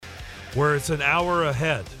where it's an hour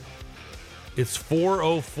ahead. It's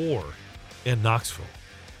 4:04 in Knoxville.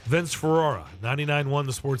 Vince Ferrara, 99.1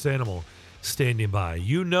 The Sports Animal, standing by.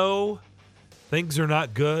 You know things are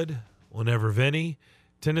not good whenever Vinny,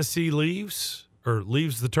 Tennessee leaves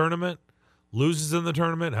the tournament, loses in the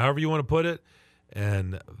tournament, however you want to put it,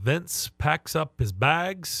 and Vince packs up his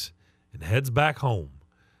bags and heads back home.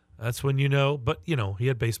 That's when you know, but, you know, he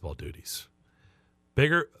had baseball duties.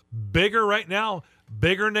 Bigger right now,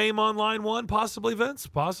 bigger name on line one, possibly, Vince?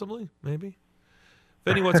 Possibly, maybe.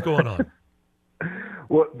 Vinny, what's going on?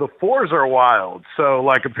 Well, the fours are wild. So,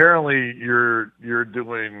 like, apparently you're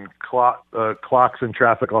doing clocks and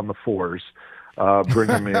traffic on the fours,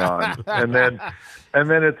 bringing me on, and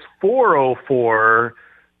then it's 4:04.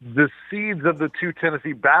 The seeds of the two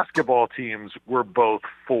Tennessee basketball teams were both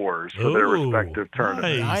fours for their respective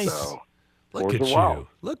tournaments. Nice. So, Look at you!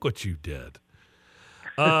 Look what you did.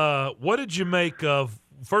 What did you make of?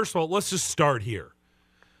 First of all, let's just start here.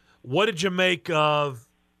 What did you make of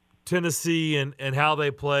Tennessee and how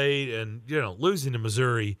they played, and, you know, losing to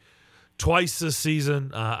Missouri twice this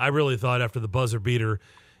season? I really thought after the buzzer beater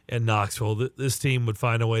in Knoxville that this team would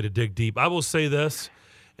find a way to dig deep. I will say this,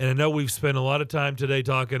 and I know we've spent a lot of time today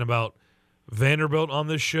talking about Vanderbilt on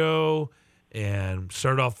this show, and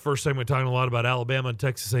started off first segment talking a lot about Alabama and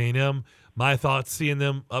Texas A&M. My thoughts seeing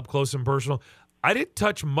them up close and personal. I didn't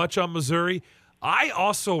touch much on Missouri. I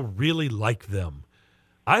also really like them.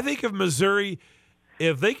 I think of Missouri,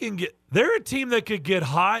 if they can get, they're a team that could get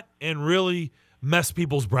hot and really mess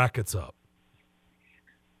people's brackets up.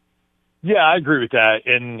 Yeah, I agree with that.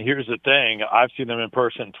 And here's the thing. I've seen them in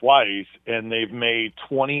person twice, and they've made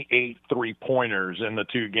 28 three-pointers in the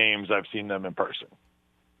two games I've seen them in person.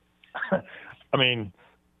 I mean,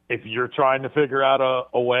 if you're trying to figure out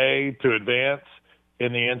a way to advance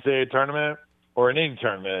in the NCAA tournament or in any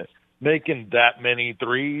tournament, making that many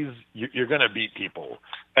threes, you're going to beat people.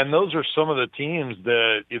 And those are some of the teams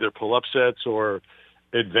that either pull upsets or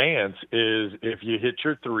advance, is if you hit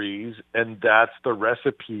your threes, and that's the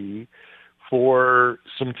recipe for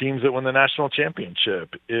some teams that win the national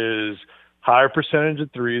championship, is higher percentage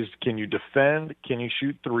of threes. Can you defend? Can you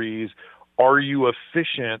shoot threes? Are you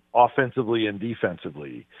efficient offensively and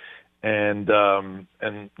defensively? And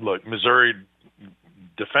look, Missouri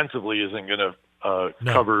defensely isn't going to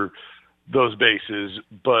cover those bases,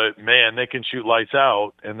 but man, they can shoot lights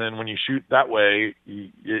out. And then when you shoot that way,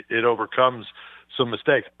 it overcomes some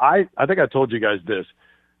mistakes. I think I told you guys this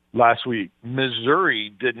last week. Missouri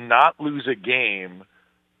did not lose a game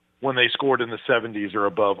when they scored in the 70s or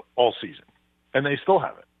above all season, and they still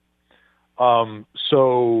haven't.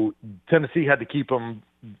 So Tennessee had to keep them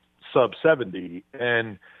sub 70,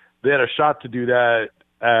 and they had a shot to do that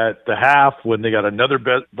at the half when they got another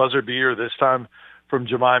buzzer beater, this time from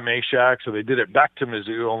Jemai Mashak. So they did it back to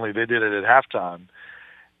Mizzou, only they did it at halftime.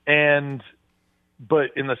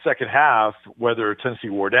 But in the second half, whether Tennessee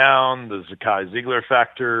wore down, the Zakai Ziegler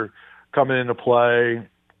factor coming into play,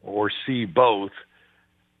 or C, both,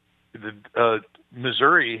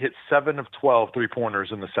 Missouri hit 7 of 12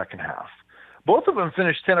 three-pointers in the second half. Both of them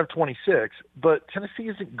finished 10 of 26, but Tennessee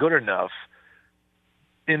isn't good enough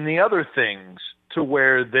in the other things to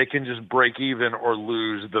where they can just break even or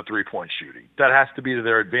lose the three-point shooting. That has to be to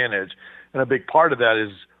their advantage, and a big part of that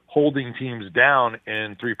is holding teams down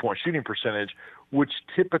in three-point shooting percentage, which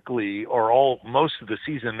typically, or most of the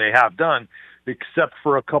season, they have done, except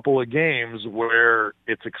for a couple of games where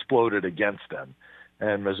it's exploded against them.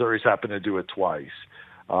 And Missouri's happened to do it twice.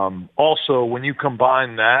 Also, when you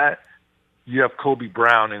combine that, you have Kobe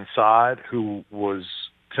Brown inside, who was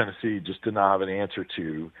Tennessee just did not have an answer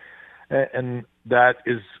to. And that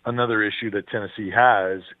is another issue that Tennessee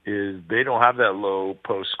has, is they don't have that low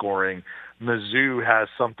post scoring. Mizzou has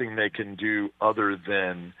something they can do other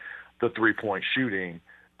than the three-point shooting.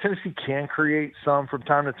 Tennessee can create some from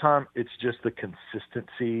time to time. It's just the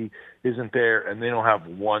consistency isn't there, and they don't have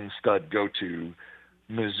one stud go-to.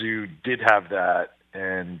 Mizzou did have that,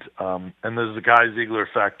 and there's the Zakai Ziegler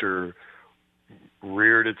factor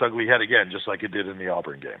reared its ugly head again, just like it did in the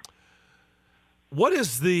Auburn game. What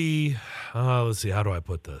is the let's see, how do I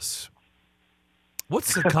put this?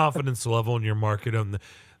 What's the confidence level in your market on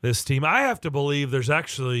this team? I have to believe there's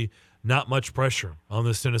actually not much pressure on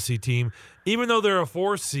this Tennessee team, even though they're a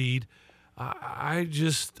 4 seed. I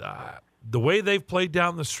just the way they've played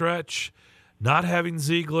down the stretch, not having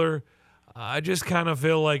Ziegler, I just kind of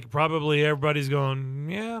feel like probably everybody's going,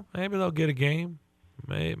 yeah, maybe they'll get a game.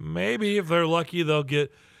 Maybe if they're lucky, they'll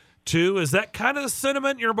get 2. Is that kind of the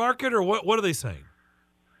sentiment in your market, or what are they saying?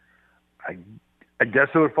 I guess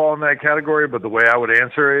it would fall in that category, but the way I would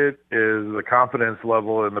answer it is the confidence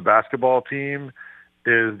level in the basketball team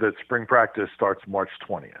is that spring practice starts March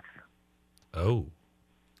 20th. Oh.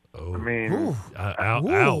 I mean,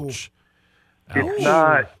 ouch. It's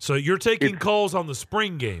not. So you're taking calls on the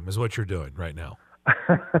spring game is what you're doing right now.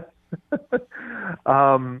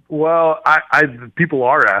 Well, people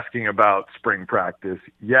are asking about spring practice.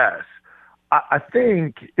 Yes. I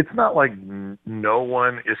think it's not like no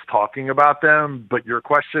one is talking about them, but your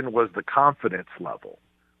question was the confidence level,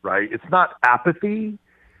 right? It's not apathy,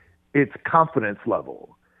 it's confidence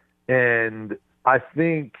level. And I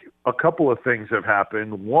think a couple of things have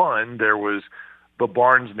happened. One, there was the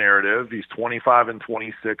Barnes narrative. He's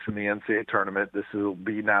 25-26 in the NCAA tournament. This will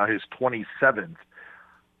be now his 27th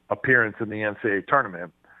appearance in the NCAA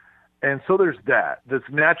tournament. And so there's that. That's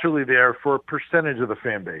naturally there for a percentage of the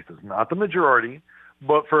fan base. It's not the majority,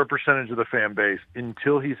 but for a percentage of the fan base,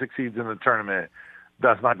 until he succeeds in the tournament,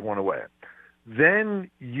 that's not going away. Then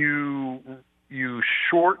you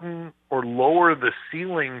shorten or lower the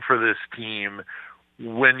ceiling for this team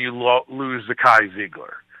when you lose Zakai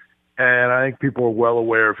Ziegler. And I think people are well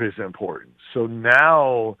aware of his importance. So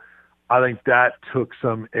now I think that took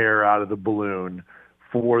some air out of the balloon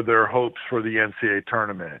for their hopes for the NCAA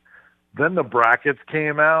tournament. Then the brackets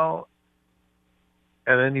came out,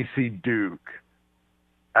 and then you see Duke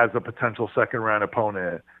as a potential second-round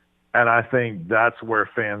opponent. And I think that's where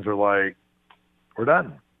fans are like, we're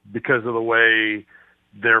done, because of the way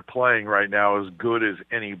they're playing right now, as good as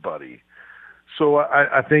anybody. So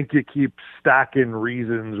I think you keep stacking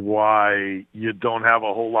reasons why you don't have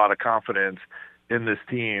a whole lot of confidence in this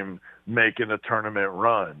team making a tournament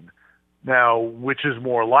run. Now, which is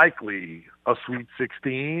more likely, a Sweet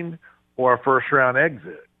 16 or a first-round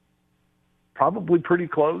exit? Probably pretty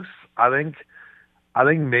close. I think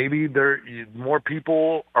maybe more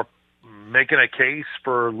people are making a case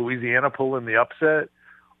for Louisiana pulling the upset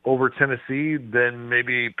over Tennessee than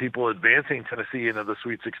maybe people advancing Tennessee into the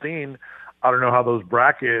Sweet 16. I don't know how those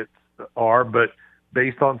brackets are, but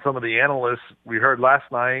based on some of the analysts we heard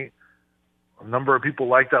last night, a number of people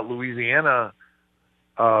like that Louisiana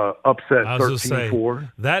upset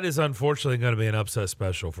 13-4. That is unfortunately going to be an upset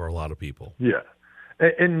special for a lot of people. Yeah.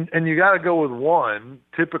 And you got to go with one.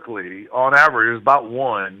 Typically, on average, it's about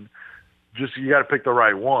one. Just you got to pick the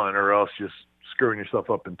right one, or else just screwing yourself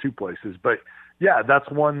up in two places. But yeah, that's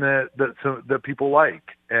one that people like.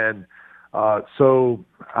 And so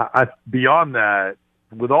I beyond that,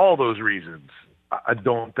 with all those reasons, I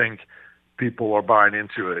don't think people are buying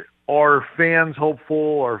into it. Are fans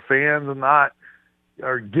hopeful? Are fans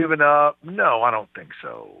are giving up? No, I don't think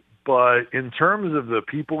so. But in terms of the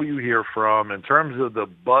people you hear from, in terms of the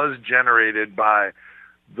buzz generated by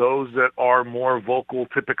those that are more vocal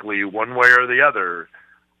typically one way or the other,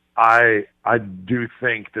 I do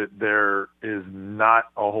think that there is not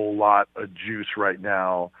a whole lot of juice right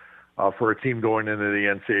now for a team going into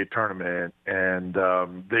the NCAA tournament. And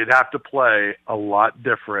they'd have to play a lot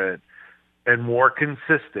different and more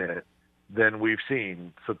consistent than we've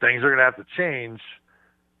seen. So things are going to have to change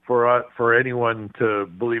for anyone to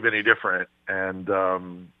believe any different, and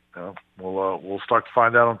we'll start to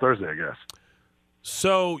find out on Thursday, I guess.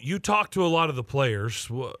 So you talked to a lot of the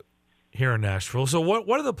players here in Nashville. So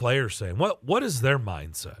what are the players saying? What is their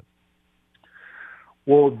mindset?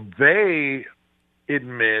 Well, they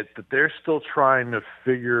admit that they're still trying to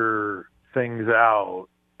figure things out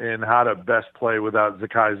and how to best play without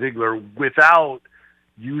Zakai Ziegler without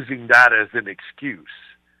using that as an excuse.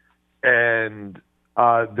 And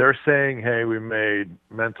they're saying, hey, we made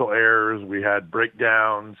mental errors. We had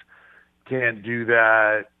breakdowns. Can't do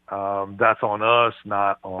that. That's on us,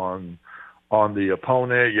 not on the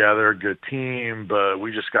opponent. Yeah, they're a good team, but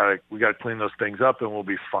we got to clean those things up and we'll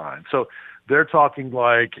be fine. So they're talking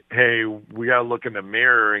like, hey, we got to look in the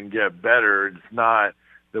mirror and get better. It's not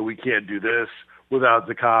that we can't do this without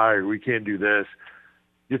Zakai, or we can't do this.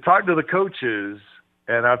 You talk to the coaches,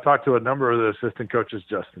 and I've talked to a number of the assistant coaches,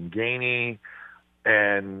 Justin Gainey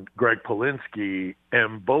and Greg Polinsky,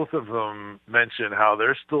 and both of them mention how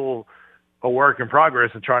they're still a work in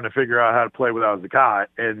progress and trying to figure out how to play without Zakai.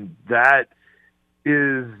 And that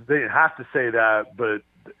is, they have to say that, but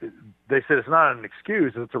they said it's not an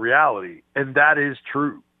excuse, it's a reality. And that is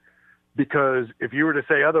true, because if you were to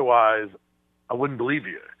say otherwise, I wouldn't believe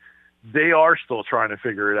you. They are still trying to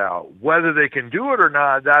figure it out. Whether they can do it or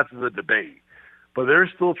not, that's the debate. But they're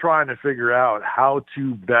still trying to figure out how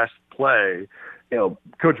to best play. You know,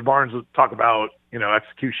 Coach Barnes will talk about,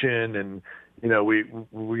 execution and,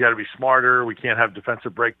 we got to be smarter. We can't have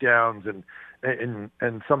defensive breakdowns and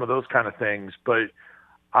some of those kind of things. But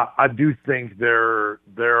I do think there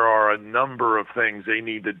are a number of things they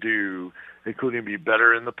need to do, including be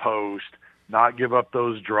better in the post, not give up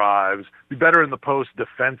those drives, be better in the post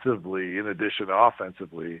defensively in addition to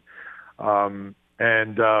offensively. And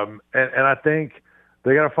I think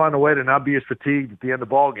they got to find a way to not be as fatigued at the end of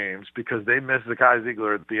ball games, because they missed Zakai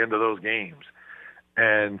Ziegler at the end of those games.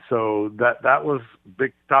 And so that was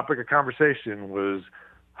big topic of conversation, was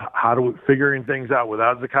how do we figuring things out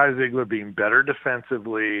without Zakai Ziegler, being better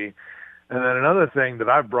defensively. And then another thing that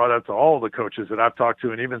I've brought up to all the coaches that I've talked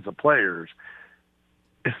to, and even some players,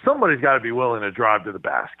 is somebody's got to be willing to drive to the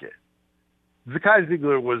basket. Zakai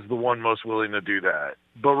Ziegler was the one most willing to do that.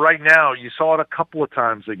 But right now, you saw it a couple of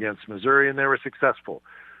times against Missouri, and they were successful.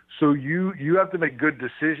 So you have to make good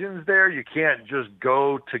decisions there. You can't just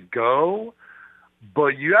go,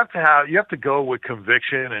 but you have to go with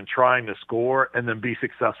conviction and trying to score and then be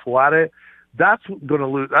successful at it. That's what's going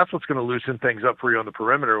to loosen things up for you on the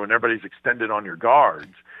perimeter when everybody's extended on your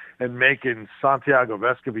guards and making Santiago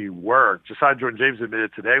Vescovi work. Josiah Jordan-James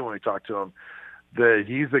admitted today when we talked to him that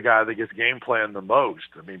he's the guy that gets game planned the most.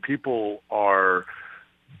 I mean, people are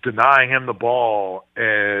denying him the ball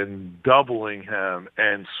and doubling him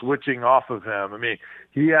and switching off of him. I mean,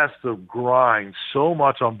 he has to grind so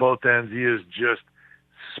much on both ends. He is just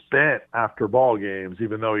spent after ball games,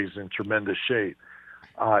 even though he's in tremendous shape.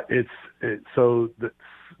 They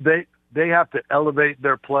have to elevate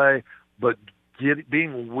their play, but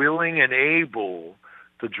being willing and able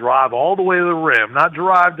to drive all the way to the rim, not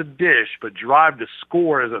drive to dish, but drive to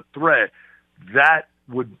score as a threat, that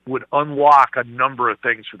would unlock a number of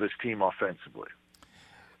things for this team offensively.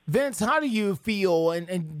 Vince, how do you feel, and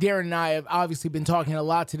Darren and I have obviously been talking a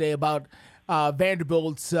lot today about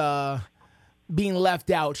Vanderbilt's being left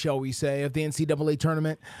out, shall we say, of the NCAA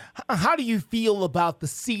tournament. How do you feel about the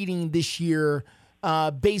seeding this year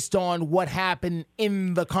based on what happened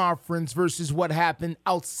in the conference versus what happened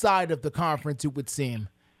outside of the conference, it would seem?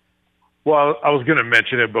 Well, I was going to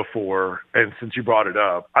mention it before, and since you brought it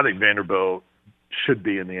up, I think Vanderbilt should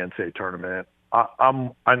be in the NCAA tournament.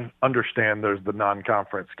 I understand there's the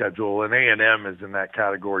non-conference schedule, and A&M is in that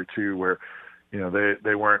category too, where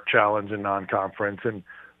they weren't challenged in non-conference. And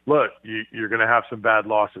look, you're going to have some bad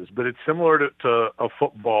losses, but it's similar to a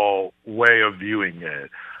football way of viewing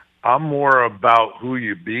it. I'm more about who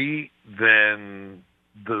you beat than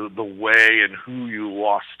the way and who you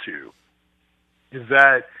lost to. Is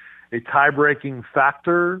that a tie-breaking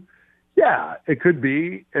factor? Yeah, it could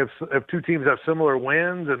be. If two teams have similar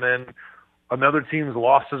wins and then another team's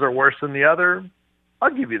losses are worse than the other,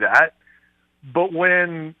 I'll give you that. But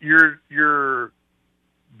when you're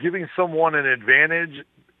giving someone an advantage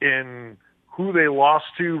in who they lost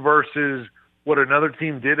to versus what another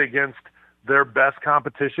team did against their best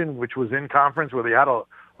competition, which was in conference where they had a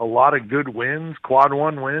lot of good wins, quad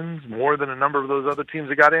one wins, more than a number of those other teams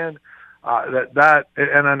that got in,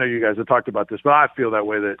 and I know you guys have talked about this, but I feel that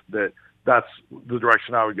way that's the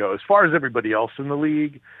direction I would go. As far as everybody else in the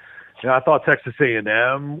league, I thought Texas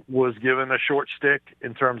A&M was given a short stick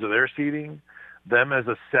in terms of their seeding, them as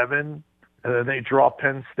a 7, and then they draw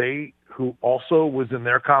Penn State, who also was in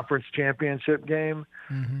their conference championship game.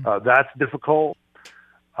 Mm-hmm. That's difficult.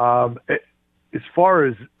 As far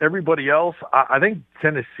as everybody else, I think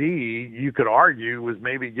Tennessee, you could argue, was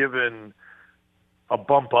maybe given a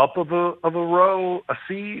bump up of a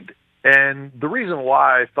seed. And the reason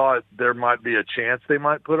why I thought there might be a chance they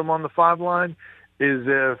might put them on the 5 line is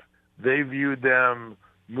if they viewed them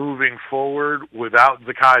moving forward without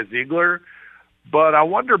Zakai Ziegler. But I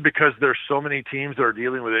wonder, because there's so many teams that are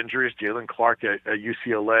dealing with injuries, Jalen Clark at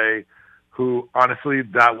UCLA, who honestly,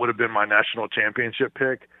 that would have been my national championship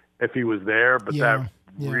pick if he was there. But that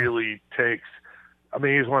really takes,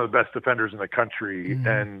 he's one of the best defenders in the country,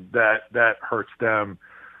 and that hurts them.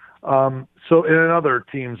 So and other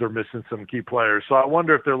teams are missing some key players. So I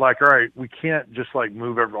wonder if they're like, all right, we can't just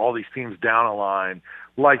move all these teams down a line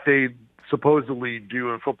like they supposedly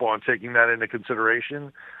do in football, and taking that into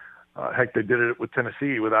consideration. Heck, they did it with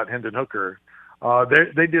Tennessee without Hendon Hooker.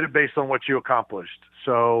 They did it based on what you accomplished.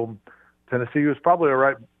 So Tennessee was probably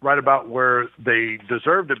right about where they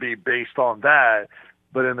deserve to be based on that.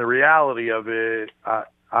 But in the reality of it, I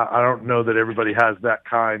don't know that everybody has that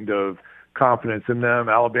kind of confidence in them.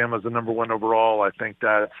 Alabama's the number 1 overall. I think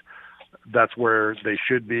that's where they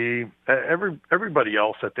should be. Everybody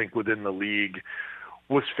else, I think, within the league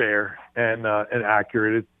was fair and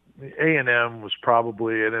accurate. A&M was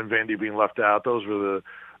probably, and then Vandy being left out. Those were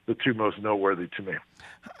the 2 most noteworthy to me.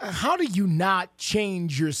 How do you not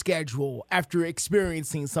change your schedule after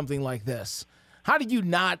experiencing something like this? How do you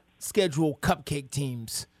not schedule cupcake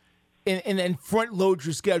teams and front load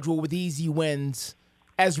your schedule with easy wins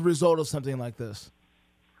as a result of something like this?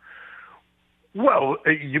 Well,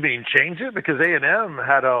 you mean change it? Because A&M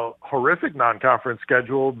had a horrific non-conference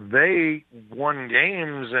schedule. They won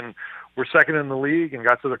games and were second in the league and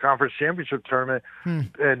got to the conference championship tournament,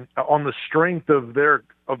 and on the strength of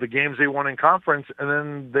the games they won in conference, and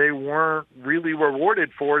then they weren't really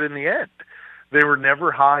rewarded for it in the end. They were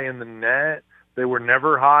never high in the net. They were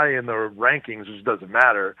never high in the rankings, which doesn't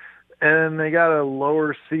matter. And they got a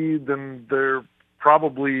lower seed than they're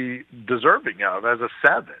probably deserving of as a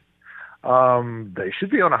 7. They should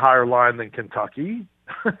be on a higher line than Kentucky.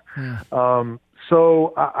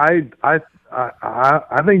 So I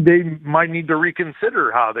think they might need to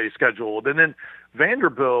reconsider how they scheduled. And then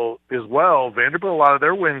Vanderbilt as well. Vanderbilt, a lot of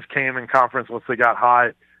their wins came in conference once they got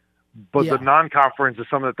high, but the non-conference is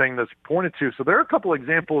some of the things that's pointed to. So there are a couple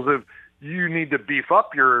examples of you need to beef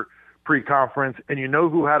up your pre-conference, and you know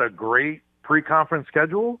who had a great pre-conference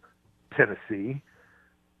schedule? Tennessee.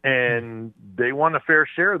 And they won a fair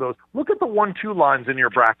share of those. Look at the 1-2 lines in your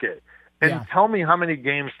bracket and tell me how many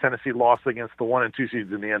games Tennessee lost against the 1 and 2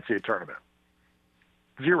 seeds in the NCAA tournament.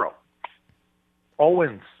 0. All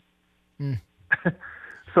wins.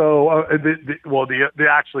 So,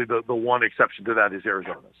 actually the one exception to that is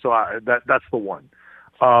Arizona. So that's the one.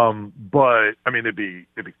 But I mean, they'd be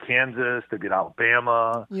Kansas, they'd beat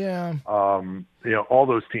Alabama. Yeah. All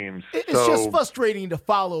those teams. It's just frustrating to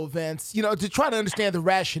follow, Vince. To try to understand the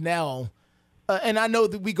rationale. And I know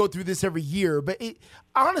that we go through this every year, but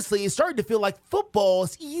honestly, it's starting to feel like football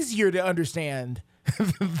is easier to understand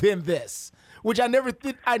than this, which I never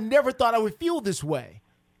thought I would feel this way.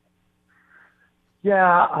 Yeah,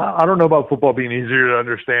 I don't know about football being easier to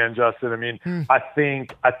understand, Justin. I mean, I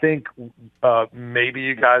think maybe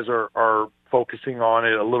you guys are focusing on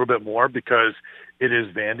it a little bit more because it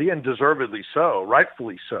is Vandy, and deservedly so,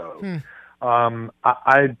 rightfully so.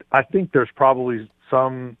 I think there's probably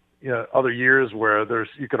some other years where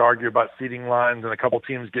you could argue about seeding lines and a couple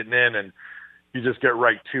teams getting in, and you just get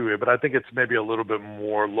right to it. But I think it's maybe a little bit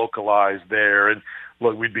more localized there. And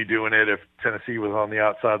look, we'd be doing it if Tennessee was on the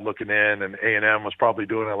outside looking in, and A&M was probably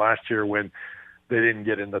doing it last year when they didn't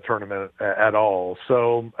get in the tournament at all.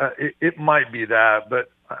 So it might be that, but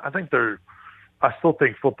I still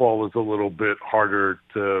think football is a little bit harder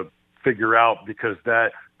to figure out because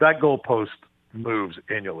that goalpost moves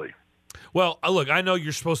annually. Well, look, I know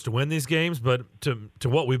you're supposed to win these games, but to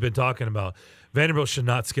what we've been talking about, Vanderbilt should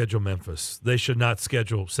not schedule Memphis. They should not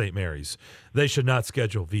schedule St. Mary's. They should not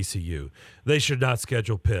schedule VCU. They should not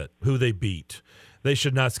schedule Pitt, who they beat. They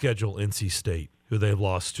should not schedule NC State, who they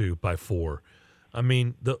lost to by 4. I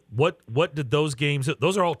mean, what did those games –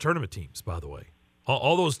 those are all tournament teams, by the way.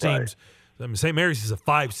 All those teams right. I mean, St. Mary's is a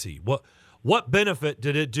 5 seed. What benefit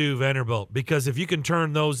did it do Vanderbilt? Because if you can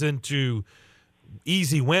turn those into –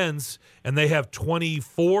 easy wins, and they have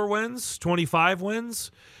 24 wins, 25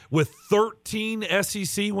 wins with 13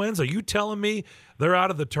 SEC wins. Are you telling me they're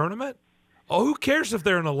out of the tournament? Oh, who cares if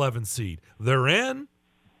they're an 11 seed? They're in.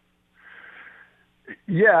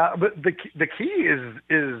 Yeah, but the key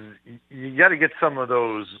is you got to get some of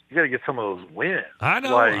those. You got to get some of those wins. I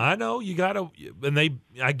know. You got to, and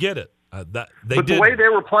I get it. But the way they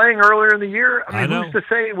were playing earlier in the year, I mean, who's to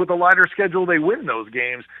say with a lighter schedule they win those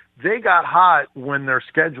games? They got hot when their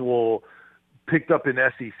schedule picked up in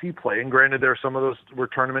SEC play. And granted, there are some of those were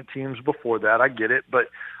tournament teams before that. I get it. But,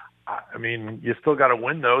 I mean, you still got to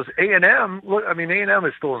win those. A&M, look, I mean, A&M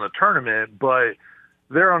is still in the tournament, but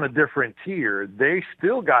they're on a different tier. They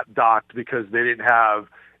still got docked because they didn't have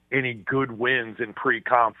any good wins in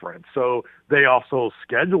pre-conference. So they also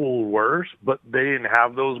scheduled worse, but they didn't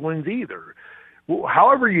have those wins either. Well,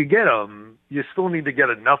 however you get them, you still need to get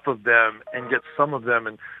enough of them and get some of them.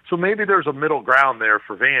 And so maybe there's a middle ground there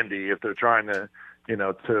for Vandy if they're trying to,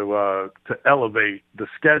 to elevate the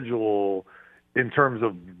schedule in terms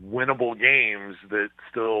of winnable games that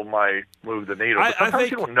still might move the needle. But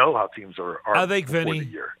sometimes you don't know how teams are I think, Vinny, the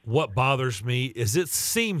year. What bothers me is it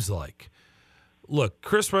seems like, look,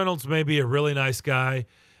 Chris Reynolds may be a really nice guy,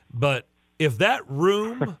 but if that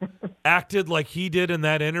room acted like he did in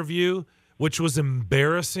that interview, which was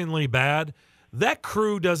embarrassingly bad, that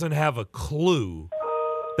crew doesn't have a clue.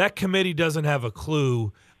 That committee doesn't have a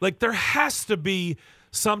clue. Like, there has to be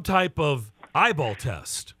some type of eyeball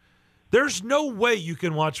test. There's no way you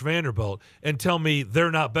can watch Vanderbilt and tell me they're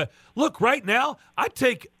not bad. Look, right now, I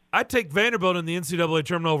take Vanderbilt in the NCAA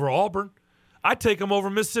tournament over Auburn. I take them over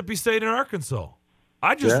Mississippi State and Arkansas.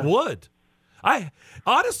 I just would.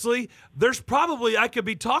 Honestly, there's probably I could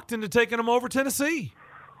be talked into taking them over Tennessee.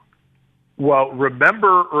 Well,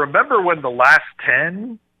 remember when the last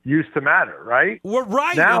 10 used to matter, right? Well,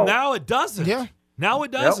 right. Now it doesn't. Yeah. Now it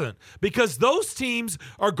doesn't because those teams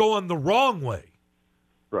are going the wrong way.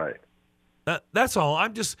 Right. That's all.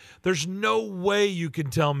 There's no way you can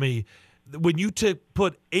tell me when you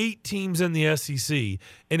put 8 teams in the SEC,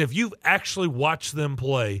 and if you've actually watched them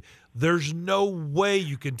play, there's no way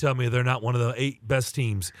you can tell me they're not one of the 8 best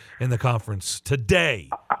teams in the conference today.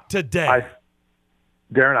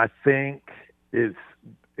 Darren, I think it's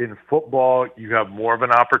in football, you have more of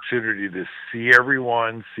an opportunity to see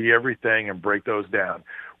everyone, see everything, and break those down.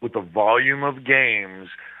 With the volume of games,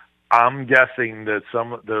 I'm guessing that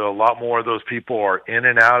a lot more of those people are in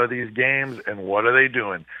and out of these games, and what are they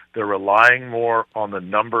doing? They're relying more on the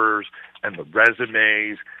numbers and the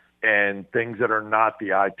resumes and things that are not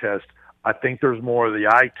the eye test. I think there's more of the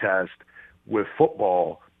eye test with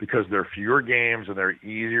football because there are fewer games and they're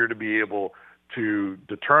easier to be able to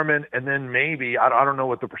determine. And then maybe, I don't know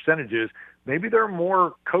what the percentage is, maybe there are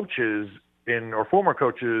more coaches or former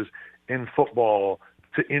coaches in football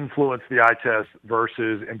to influence the eye test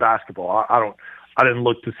versus in basketball. I didn't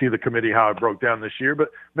look to see the committee how it broke down this year, but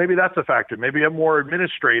maybe that's a factor. Maybe you have more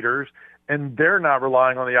administrators and they're not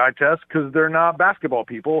relying on the eye test because they're not basketball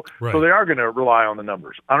people, right. So they are going to rely on the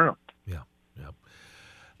numbers. I don't know. Yeah.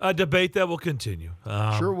 A debate that will continue.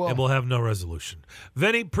 Sure will. And we'll have no resolution.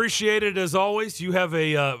 Vinny, appreciate it as always. You have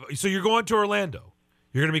so you're going to Orlando.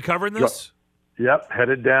 You're going to be covering this? Yep,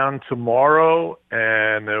 headed down tomorrow,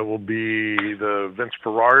 and it will be the Vince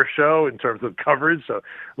Ferrara show in terms of coverage. So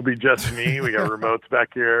it'll be just me. We got remotes back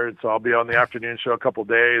here, so I'll be on the afternoon show a couple of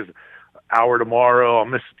days. Hour tomorrow. I'll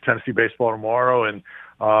miss Tennessee baseball tomorrow, and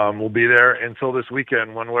we'll be there until this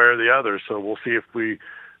weekend, one way or the other. So we'll see if we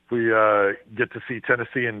get to see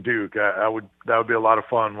Tennessee and Duke. That would be a lot of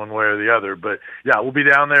fun, one way or the other. But yeah, we'll be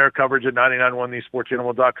down there. Coverage at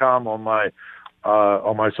 991thesportsanimal.com on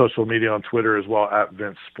my social media on Twitter as well at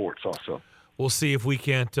Vince Sports also. We'll see if we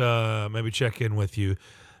can't maybe check in with you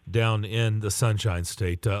down in the Sunshine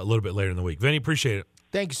State a little bit later in the week. Vinny, appreciate it.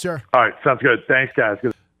 Thank you, sir. All right, sounds good. Thanks, guys.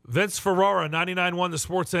 Vince Ferrara, 99.1 The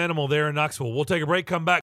Sports Animal there in Knoxville. We'll take a break, come back.